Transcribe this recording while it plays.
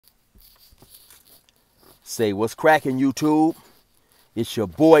Say what's cracking, YouTube? It's your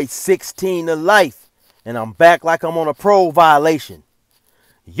boy 16 to life, and I'm back like I'm on a pro violation.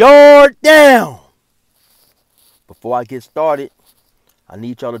 Yard down! Before I get started, I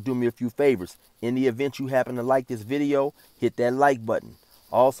need y'all to do me a few favors. In the event you happen to like this video, hit that like button.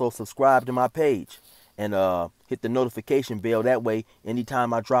 Also subscribe to my page and hit the notification bell. That way,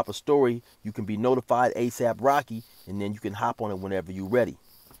 anytime I drop a story, you can be notified ASAP Rocky, and then you can hop on it whenever you're ready.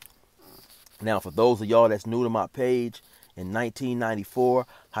 Now, for those of y'all that's new to my page, in 1994,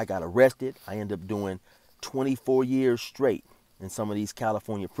 I got arrested. I ended up doing 24 years straight in some of these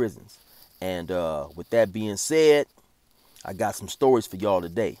California prisons. And with that being said, I got some stories for y'all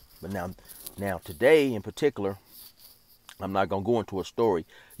today. But now today in particular, I'm not going to go into a story.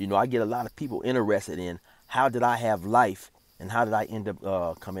 You know, I get a lot of people interested in how did I have life and how did I end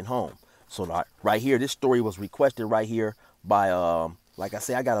up coming home. So right here, this story was requested right here by, like I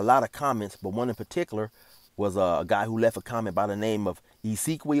say, I got a lot of comments, but one in particular was a guy who left a comment by the name of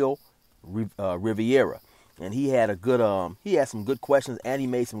Ezekiel Riviera. And he had some good questions, and he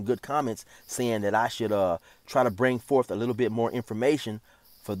made some good comments saying that I should try to bring forth a little bit more information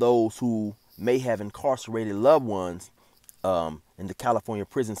for those who may have incarcerated loved ones in the California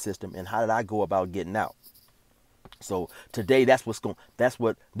prison system, and how did I go about getting out. So today, that's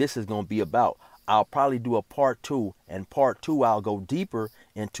what this is going to be about. I'll probably do a part 2, and part 2 I'll go deeper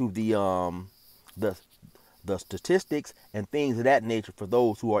into the statistics and things of that nature for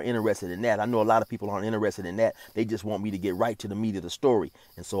those who are interested in that. I know a lot of people aren't interested in that. They just want me to get right to the meat of the story.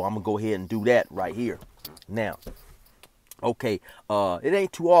 And so I'm going to go ahead and do that right here. Now, okay, it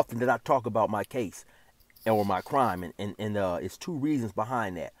ain't too often that I talk about my case or my crime, and it's two reasons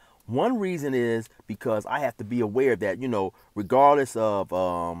behind that. One reason is because I have to be aware that, you know, regardless of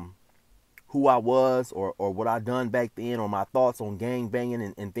who I was or what I done back then, or my thoughts on gang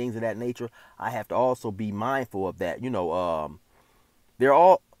banging and things of that nature, I have to also be mindful of that. You know,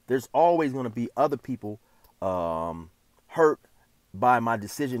 there's always going to be other people hurt by my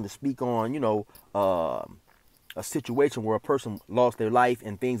decision to speak on, you know, a situation where a person lost their life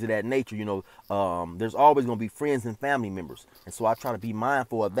and things of that nature. You know, there's always going to be friends and family members, and so I try to be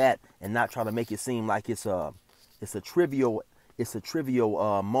mindful of that and not try to make it seem like it's a trivial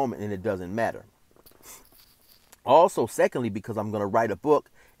moment, and it doesn't matter. Also, secondly, because I'm going to write a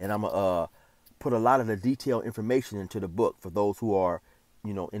book, and I'm going to put a lot of the detailed information into the book for those who are,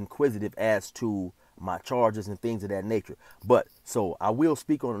 you know, inquisitive as to my charges and things of that nature. But so I will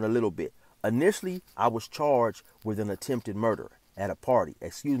speak on it a little bit. Initially, I was charged with an attempted murder at a party.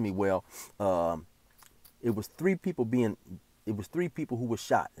 Excuse me. Well, it was three people who were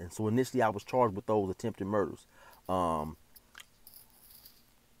shot, and so initially I was charged with those attempted murders.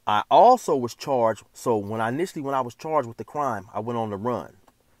 I also was charged. So when I was charged with the crime, I went on the run.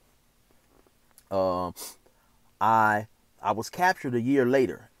 I was captured a year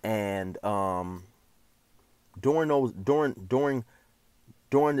later, and during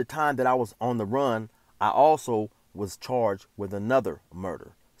the time that I was on the run, I also was charged with another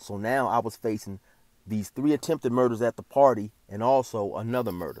murder. So now I was facing these 3 attempted murders at the party and also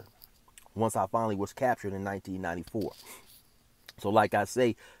another murder once I finally was captured in 1994. So like I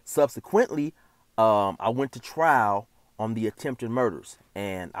say, subsequently, I went to trial on the attempted murders,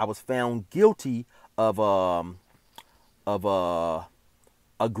 and I was found guilty of a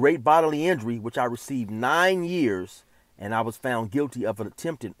great bodily injury, which I received 9 years, and I was found guilty of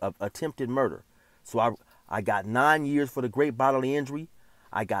attempted murder. So I got 9 years for the great bodily injury.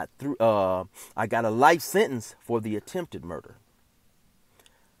 I got a life sentence for the attempted murder.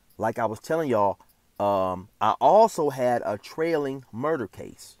 Like I was telling y'all, I also had a trailing murder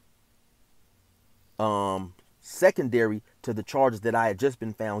case, secondary to the charges that I had just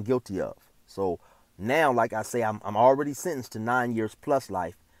been found guilty of. So now, like I say, I'm already sentenced to 9 years plus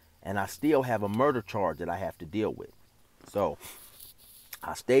life, and I still have a murder charge that I have to deal with. So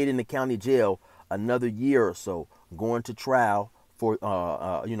I stayed in the county jail another year or so, going to trial for,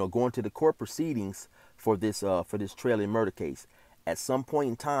 going to the court proceedings for this trailing murder case. At some point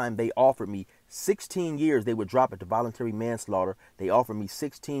in time, they offered me 16 years. They would drop it to voluntary manslaughter. They offered me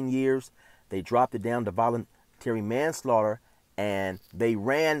 16 years. They dropped it down to voluntary manslaughter, and they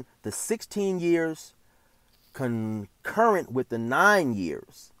ran the 16 years concurrent with the 9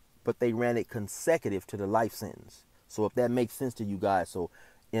 years, but they ran it consecutive to the life sentence. So if that makes sense to you guys, so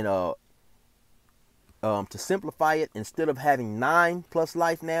to simplify it, instead of having 9 plus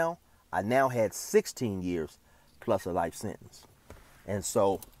life now, I now had 16 years plus a life sentence. And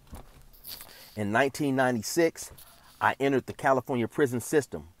so in 1996, I entered the California prison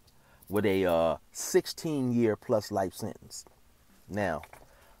system with a 16-year plus life sentence. Now,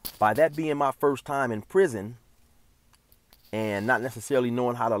 by that being my first time in prison and not necessarily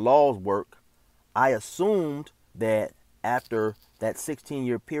knowing how the laws work, I assumed that after that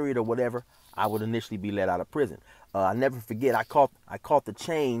 16-year period or whatever, I would initially be let out of prison. I never forget. I caught the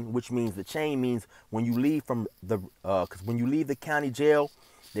chain, which means the chain means when you leave from the because when you leave the county jail,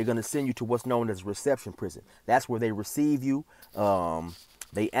 they're gonna send you to what's known as reception prison. That's where they receive you.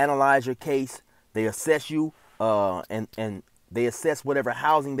 They analyze your case. They assess you, and they assess whatever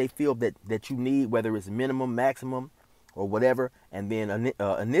housing they feel that you need, whether it's minimum, maximum, or whatever, and then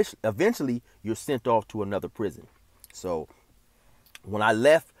eventually you're sent off to another prison. So when I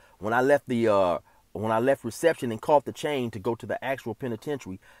left reception and caught the chain to go to the actual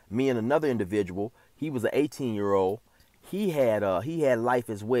penitentiary, me and another individual, he was an 18-year-old. He had life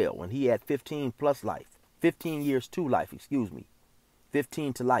as well, and he had 15 plus life, 15 years to life,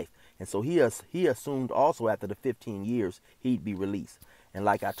 15 to life. And so he assumed also after the 15 years he'd be released. And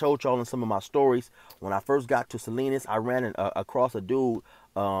like I told y'all in some of my stories, when I first got to Salinas, I ran across a dude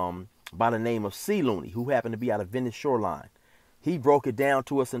by the name of C. Looney, who happened to be out of Venice Shoreline. He broke it down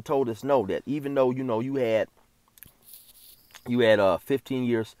to us and told us no, that even though you had 15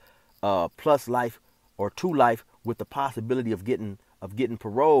 years plus life or to life with the possibility of getting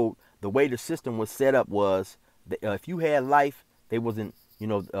paroled, the way the system was set up was that, if you had life, they wasn't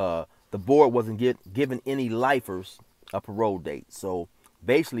the board wasn't giving any lifers a parole date. So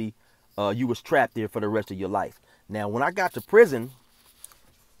basically, you was trapped there for the rest of your life. Now, when I got to prison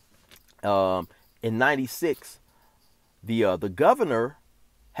in '96, the governor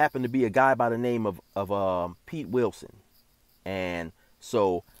happened to be a guy by the name of Pete Wilson, and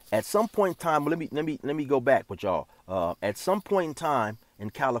so at some point in time, let me go back with y'all. At some point in time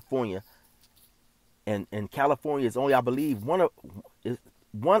in California, and California is only, I believe, one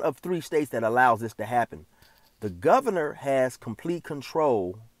of 3 states that allows this to happen. The governor has complete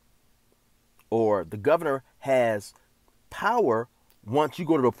control, or the governor has power once you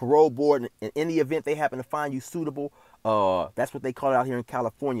go to the parole board. In any event they happen to find you suitable, that's what they call it out here in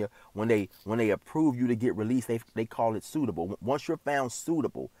California. When they approve you to get released, they call it suitable. Once you're found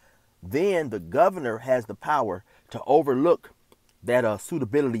suitable, then the governor has the power to overlook that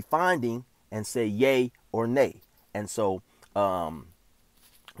suitability finding and say yay or nay. And so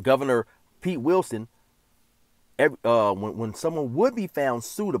Governor Pete Wilson, when someone would be found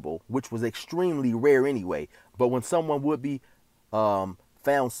suitable, which was extremely rare anyway, but when someone would be found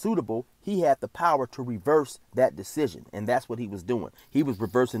suitable, he had the power to reverse that decision, and that's what he was doing. He was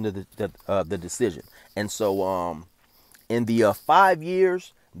reversing the decision. And so in the 5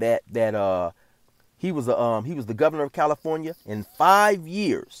 years that he was the governor of California, in 5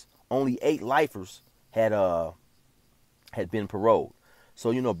 years, only 8 lifers had been paroled.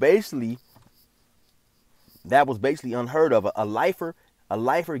 So basically, that was basically unheard of. A lifer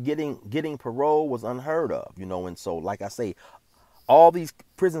getting parole was unheard of. And so, like I say, all these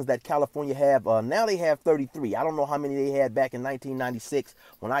prisons that California have now, they have 33. I don't know how many they had back in 1996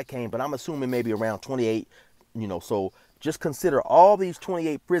 when I came, but I'm assuming maybe around 28. So just consider all these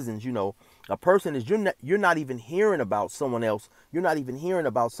 28 prisons. A person is you're not even hearing about someone else. You're not even hearing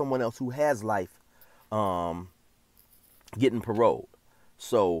about someone else who has life getting paroled.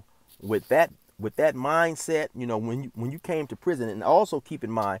 So with that mindset, when you came to prison, and also keep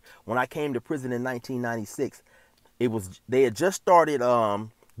in mind, when I came to prison in 1996, they had just started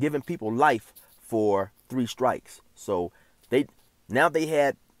giving people life for 3 strikes. So they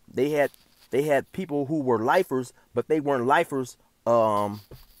had people who were lifers, but they weren't lifers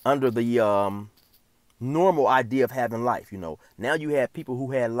under the normal idea of having life. Now you had people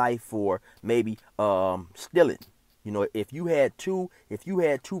who had life for maybe stealing. If you had two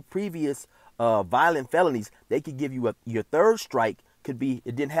previous violent felonies, they could give you your 3rd strike. It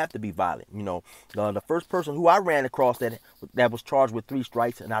didn't have to be violent. The first person who I ran across that was charged with 3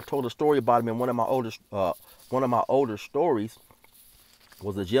 strikes, and I told a story about him in one of my older stories,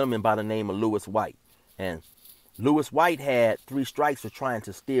 was a gentleman by the name of Lewis White. And Lewis White had 3 strikes for trying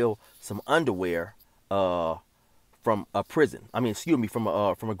to steal some underwear from a prison. From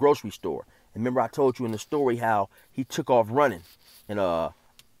a grocery store. And remember, I told you in the story how he took off running, and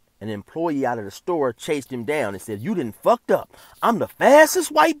an employee out of the store chased him down and said, "You done fucked up. I'm the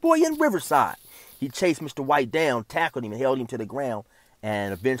fastest white boy in Riverside." He chased Mr. White down, tackled him, and held him to the ground.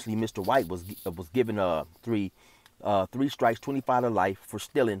 And eventually, Mr. White was given 3 strikes, 25 to life for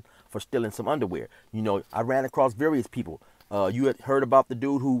stealing some underwear. I ran across various people. You had heard about the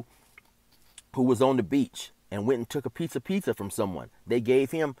dude who was on the beach and went and took a piece of pizza from someone, they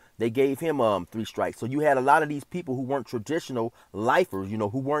gave him 3 strikes. So you had a lot of these people who weren't traditional lifers, who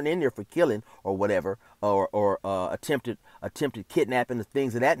weren't in there for killing or whatever, or attempted kidnapping and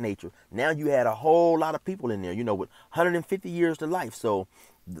things of that nature. Now you had a whole lot of people in there, with 150 years to life. So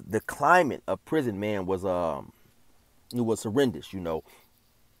the climate of prison, man, was it was horrendous,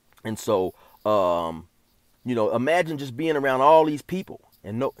 and so imagine just being around all these people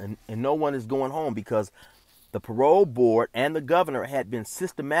and no one is going home because the parole board and the governor had been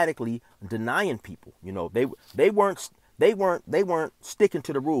systematically denying people. They weren't sticking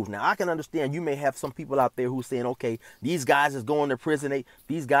to the rules. Now I can understand you may have some people out there who saying, okay, these guys is going to prison.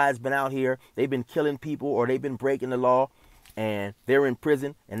 These guys been out here, they've been killing people or they've been breaking the law, and they're in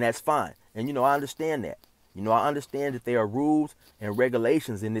prison, and that's fine. And I understand that. I understand that there are rules and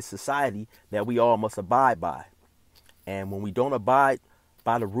regulations in this society that we all must abide by. And when we don't abide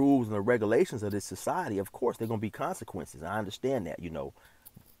by the rules and the regulations of this society, of course, there are going to be consequences. I understand that,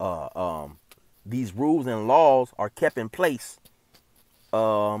 these rules and laws are kept in place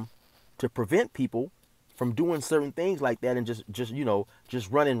to prevent people from doing certain things like that and just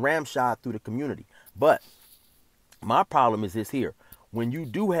running ramshot through the community. But my problem is this here. When you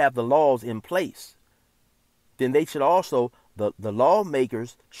do have the laws in place, then they should also, the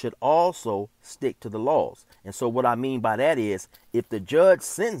lawmakers should also stick to the laws. And so what I mean by that is, if the judge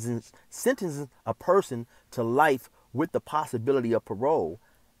sentences a person to life with the possibility of parole,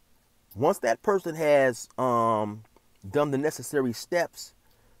 once that person has done the necessary steps,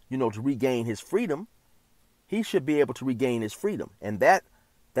 to regain his freedom, he should be able to regain his freedom. And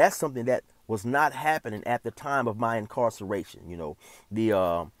that's something that was not happening at the time of my incarceration.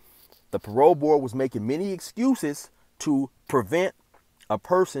 The parole board was making many excuses to prevent a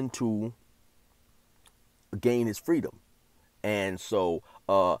person to gain his freedom. And so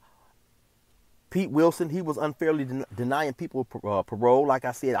Pete Wilson, he was unfairly denying people parole. Like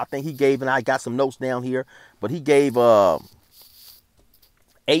I said, I think he gave, and I got some notes down here, but he gave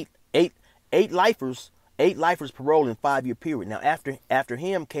eight lifers parole in 5-year period. Now after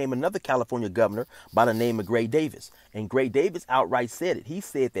him came another California governor by the name of Gray Davis. And Gray Davis outright said it. He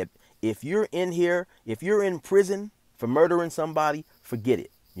said that if you're in prison for murdering somebody, forget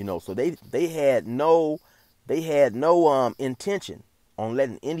it. So they had no intention on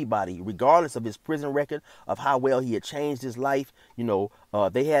letting anybody, regardless of his prison record, of how well he had changed his life,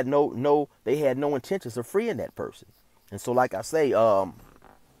 they had no intentions of freeing that person. And so, like I say,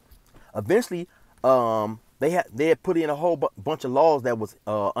 eventually, they had put in a whole bunch of laws that was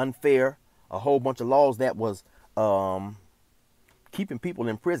unfair, a whole bunch of laws that was keeping people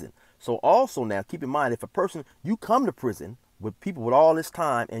in prison. So also now, keep in mind, if you come to prison with people with all this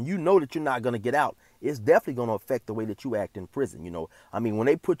time and you know that you're not going to get out, it's definitely going to affect the way that you act in prison. When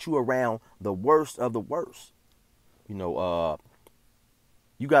they put you around the worst of the worst, you got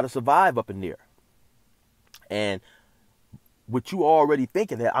to survive up in there. And with you already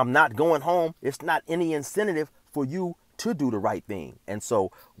thinking that I'm not going home, it's not any incentive for you to do the right thing. And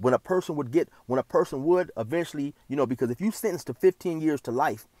so when a person would eventually, because if you sentenced to 15 years to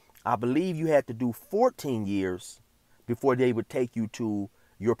life, I believe you had to do 14 years before they would take you to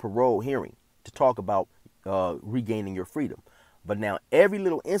your parole hearing to talk about regaining your freedom. But now every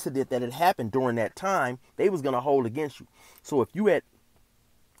little incident that had happened during that time, they was going to hold against you. So if you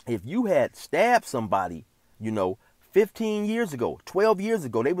had stabbed somebody, 15 years ago, 12 years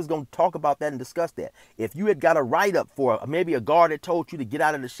ago, they was going to talk about that and discuss that. If you had got a write-up for maybe a guard that told you to get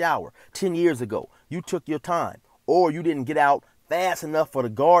out of the shower 10 years ago, you took your time, or you didn't get out fast enough for the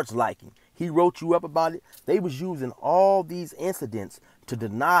guard's liking, he wrote you up about it. They was using all these incidents to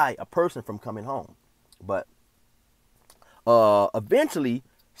deny a person from coming home. But eventually,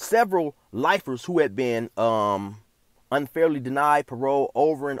 several lifers who had been unfairly denied parole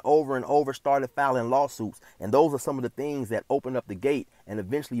over and over and over started filing lawsuits. And those are some of the things that opened up the gate and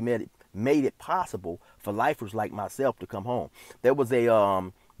eventually made it possible for lifers like myself to come home. There was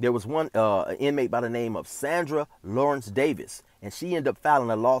one inmate by the name of Sandra Lawrence Davis, and she ended up filing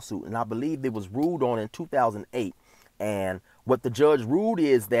a lawsuit, and I believe it was ruled on in 2008. And what the judge ruled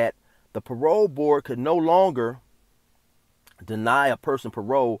is that the parole board could no longer deny a person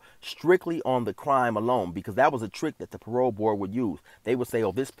parole strictly on the crime alone, because that was a trick that the parole board would use. They would say,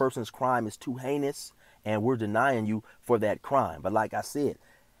 oh, this person's crime is too heinous and we're denying you for that crime. But like I said,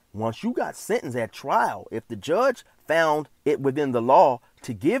 once you got sentenced at trial, if the judge found it within the law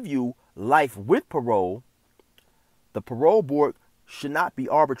to give you life with parole, the parole board should not be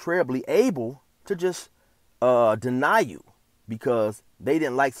arbitrarily able to just deny you because they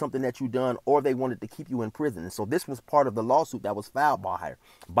didn't like something that you done, or they wanted to keep you in prison. And so this was part of the lawsuit that was filed by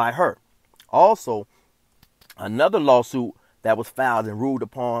her. Also, Another lawsuit that was filed and ruled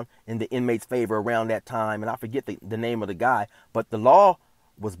upon in the inmate's favor around that time, and I forget the name of the guy, but the law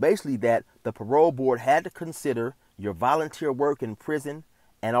was basically that the parole board had to consider your volunteer work in prison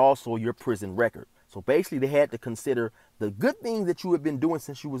and also your prison record. So basically they had to consider the good things that you had been doing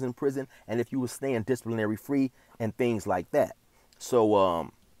since you was in prison and if you were staying disciplinary free and things like that.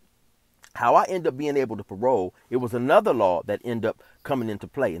 So how I ended up being able to parole, it was another law that ended up coming into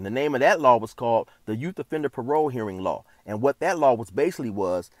play. And the name of that law was called the Youth Offender Parole Hearing Law. And what that law was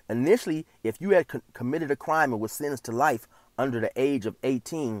initially, if you had committed a crime and was sentenced to life under the age of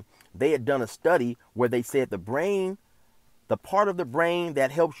 18, they had done a study where they said the part of the brain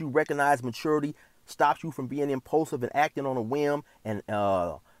that helps you recognize maturity, stops you from being impulsive and acting on a whim, and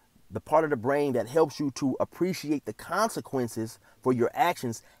the part of the brain that helps you to appreciate the consequences for your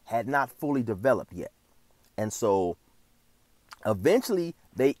actions had not fully developed yet. And so eventually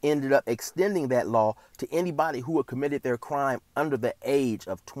they ended up extending that law to anybody who had committed their crime under the age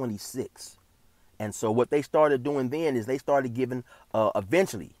of 26. And so what they started doing then is they started giving,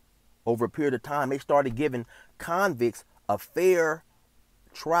 eventually, over a period of time, they started giving convicts a fair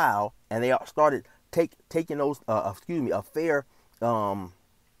trial, and they started taking those, a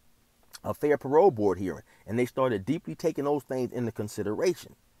fair parole board hearing, and they started deeply taking those things into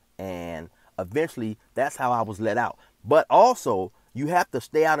consideration. And eventually that's how I was let out. But also you have to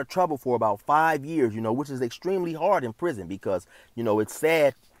stay out of trouble for about 5 years, which is extremely hard in prison because, it's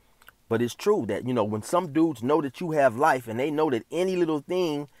sad, but it's true that, when some dudes know that you have life and they know that any little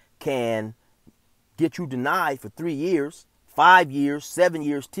thing can get you denied for 3 years, 5 years, 7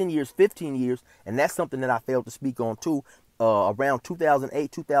 years, 10 years, 15 years, and that's something that I failed to speak on too. Around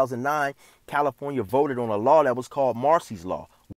 2008, 2009, California voted on a law that was called Marsy's Law.